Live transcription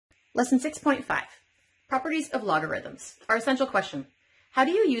Lesson 6.5, Properties of Logarithms. Our essential question, how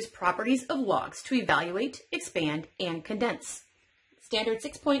do you use properties of logs to evaluate, expand, and condense? Standard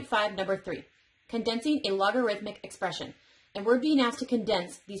 6.5, number 3, condensing a logarithmic expression. And we're being asked to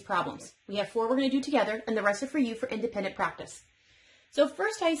condense these problems. We have 4 we're going to do together, and the rest are for you for independent practice. So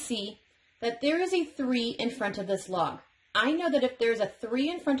first I see that there is a 3 in front of this log. I know that if there's a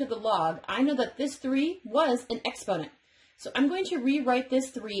 3 in front of the log, I know that this 3 was an exponent. So I'm going to rewrite this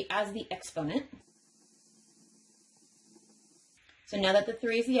 3 as the exponent. So now that the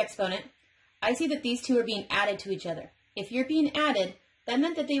 3 is the exponent, I see that these two are being added to each other. If you're being added, that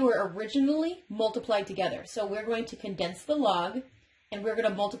meant that they were originally multiplied together. So we're going to condense the log, and we're going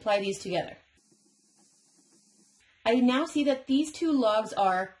to multiply these together. I now see that these two logs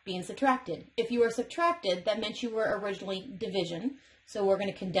are being subtracted. If you were subtracted, that meant you were originally division. So we're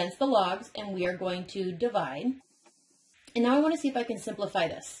going to condense the logs, and we are going to divide. And now I want to see if I can simplify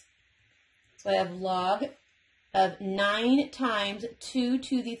this. So I have log of 9 times 2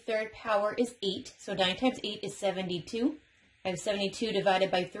 to the third power is 8. So 9 times 8 is 72. I have 72 divided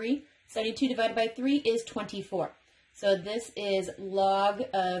by 3. 72 divided by 3 is 24. So this is log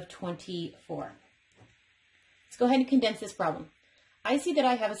of 24. Let's go ahead and condense this problem. I see that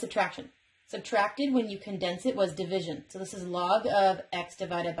I have a subtraction. Subtracted when you condense it was division. So this is log of x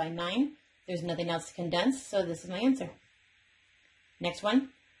divided by 9. There's nothing else to condense, so this is my answer. Next one,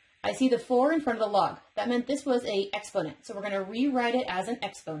 I see the 4 in front of the log. That meant this was an exponent. So we're going to rewrite it as an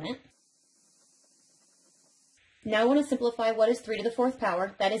exponent. Now I want to simplify what is 3 to the 4th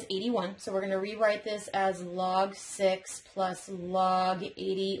power. That is 81. So we're going to rewrite this as log 6 plus log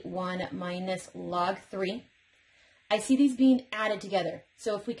 81 minus log 3. I see these being added together.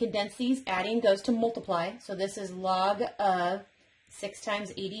 So if we condense these, adding goes to multiply. So this is log of 6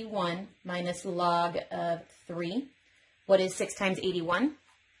 times 81 minus log of 3. What is 6 times 81?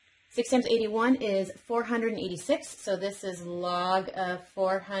 6 times 81 is 486. So this is log of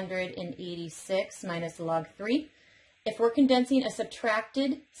 486 minus log 3. If we're condensing a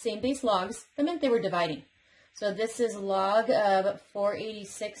subtracted same base logs, that meant they were dividing. So this is log of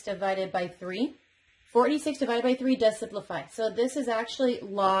 486 divided by 3. 486 divided by 3 does simplify. So this is actually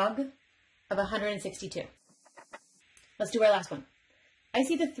log of 162. Let's do our last one. I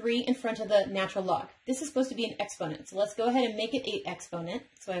see the 3 in front of the natural log. This is supposed to be an exponent. So let's go ahead and make it an exponent.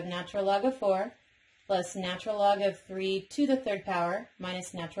 So I have natural log of 4 plus natural log of 3 to the 3rd power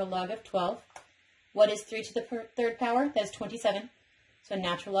minus natural log of 12. What is 3 to the 3rd power? That is 27. So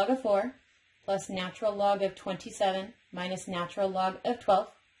natural log of 4 plus natural log of 27 minus natural log of 12.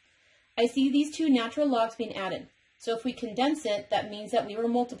 I see these two natural logs being added. So if we condense it, that means that we were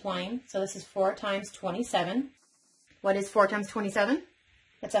multiplying. So this is 4 times 27. What is 4 times 27?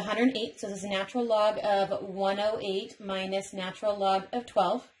 That's 108. So this is natural log of 108 minus natural log of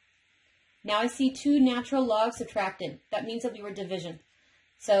 12. Now I see 2 natural logs subtracted. That means that we were division.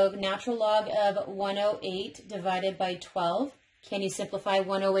 So natural log of 108 divided by 12. Can you simplify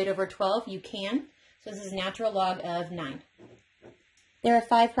 108 over 12? You can. So this is natural log of 9. There are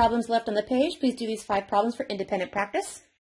 5 problems left on the page. Please do these 5 problems for independent practice.